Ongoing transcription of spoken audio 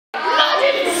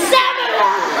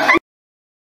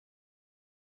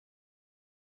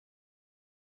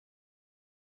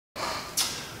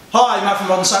Hi, Matt from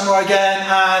Modern Samurai again,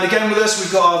 and again with us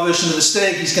we've got our version of the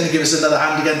stick. He's going to give us another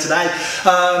hand again today.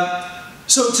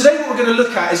 So today what we're going to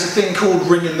look at is a thing called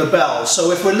ringing the bell.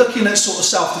 So if we're looking at sort of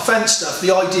self-defense stuff,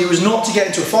 the idea is not to get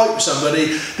into a fight with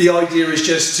somebody, the idea is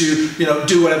just to,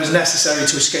 do whatever's necessary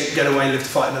to escape, get away, live to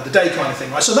fight another day kind of thing,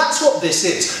 right? So that's what this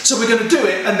is. So we're going to do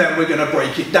it and then we're going to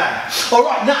break it down.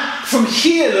 Alright, now from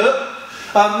here, look,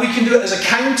 we can do it as a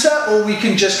counter or we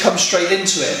can just come straight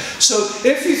into it. So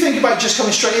if you think about just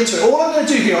coming straight into it, all I'm going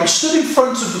to do here, I'm stood in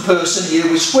front of the person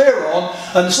here with square on,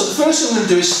 and so the first thing I'm going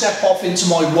to do is step off into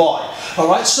my Y.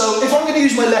 Alright, so if I'm going to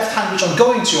use my left hand, which I'm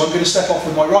going to step off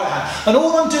with my right hand. And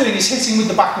all I'm doing is hitting with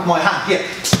the back of my hand, here.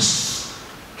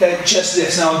 Okay, just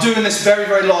this. Now I'm doing this very,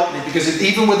 very lightly because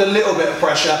even with a little bit of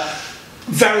pressure,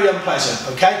 very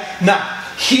unpleasant, okay? Now,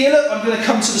 here, I'm going to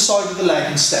come to the side of the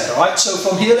leg instead, alright? So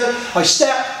from here, I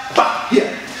step, back,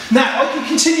 here. Now, I can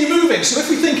continue moving. So if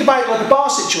we think about like a bar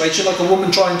situation, like a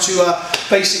woman trying to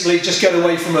basically just get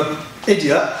away from an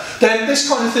idiot, then this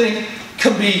kind of thing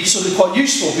can be sort of quite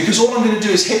useful because all I'm going to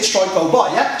do is hit, strike, go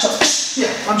by, yeah? So,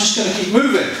 yeah, I'm just going to keep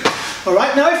moving.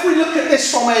 Alright, now if we look at this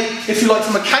from a, if you like,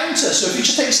 from a counter, so if you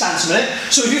just take a stance a minute,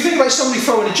 so if you think about somebody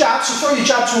throwing a jab, so throw your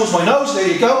jab towards my nose,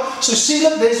 there you go. So see,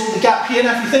 look, there's all the gap here.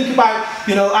 Now if you think about,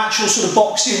 actual sort of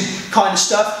boxing kind of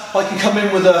stuff, I can come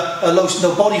in with a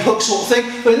low body hook sort of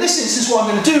thing. But in this instance, what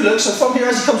I'm going to do, look, so from here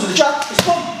as he comes with a jab, it's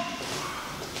boom.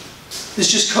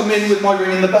 It's just come in with my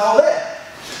ringing the bell there.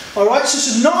 Alright, so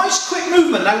it's a nice quick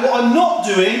movement. Now what I'm not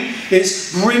doing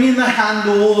is bringing the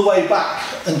handle all the way back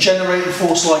and generating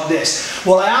force like this.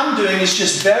 What I am doing is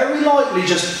just very lightly,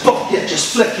 just boom, yeah,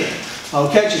 just flicking.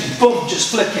 Okay, just boom,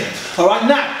 just flicking. Alright,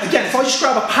 now, again, if I just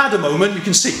grab a pad a moment, you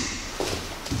can see.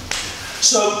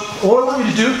 So, all I want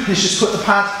you to do is just put the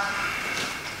pad.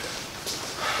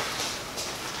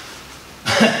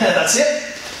 That's it.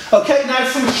 Okay, now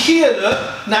from here,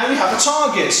 look, now we have a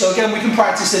target. So again, we can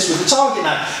practice this with the target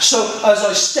now. So as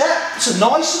I step, so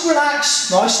nice and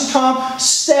relaxed, nice and calm,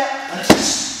 step and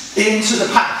into the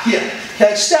pad here.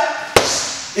 Okay, step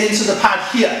into the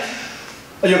pad here.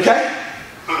 Are you okay?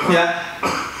 Yeah.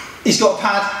 He's got a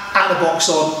pad and a box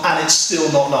on and it's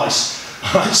still not nice.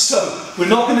 Alright, so we're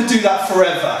not going to do that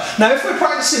forever. Now if we're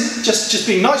practicing, just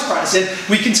being nice practicing,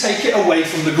 we can take it away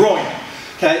from the groin.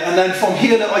 Okay, and then from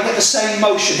here, I get the same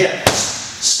motion here.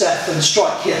 Step and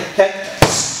strike here, okay?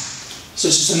 So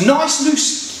it's just a nice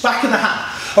loose back of the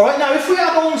hand. All right, now if we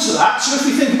add on to that, so if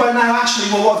we think about now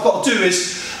actually, well, what I've got to do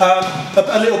is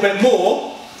a little bit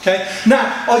more. Okay, now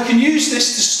I can use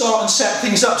this to start and set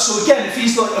things up. So again, if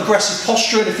he's like aggressive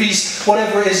posturing, if he's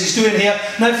whatever it is he's doing here,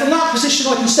 now from that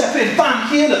position I can step in, bam,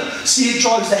 here look, see it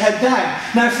drives the head down.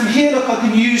 Now from here look, I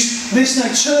can use this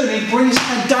now turning, bring his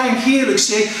head down here, look,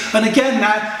 see, and again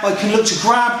now I can look to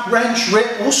grab, wrench, rip,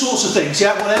 all sorts of things,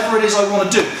 yeah, whatever it is I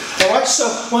want to do. Alright, so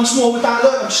once more with that,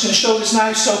 look, I'm just going to show this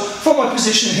now. So from my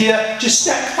position here, just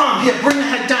step, bam, here, bring the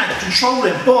head down, control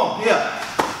him, boom, here.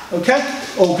 Okay,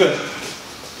 all good.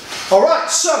 Alright,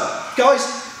 so, guys,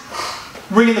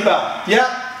 ringing the bell,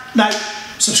 yeah? Now,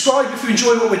 subscribe if you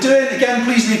enjoy what we're doing. Again,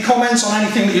 please leave comments on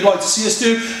anything that you'd like to see us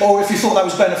do, or if you thought that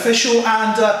was beneficial,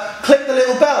 and click the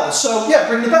little bell. So, yeah,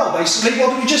 ring the bell, basically.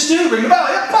 What did we just do? Ring the bell,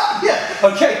 yeah?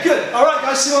 Okay, good. Alright,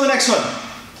 guys, see you on the next one.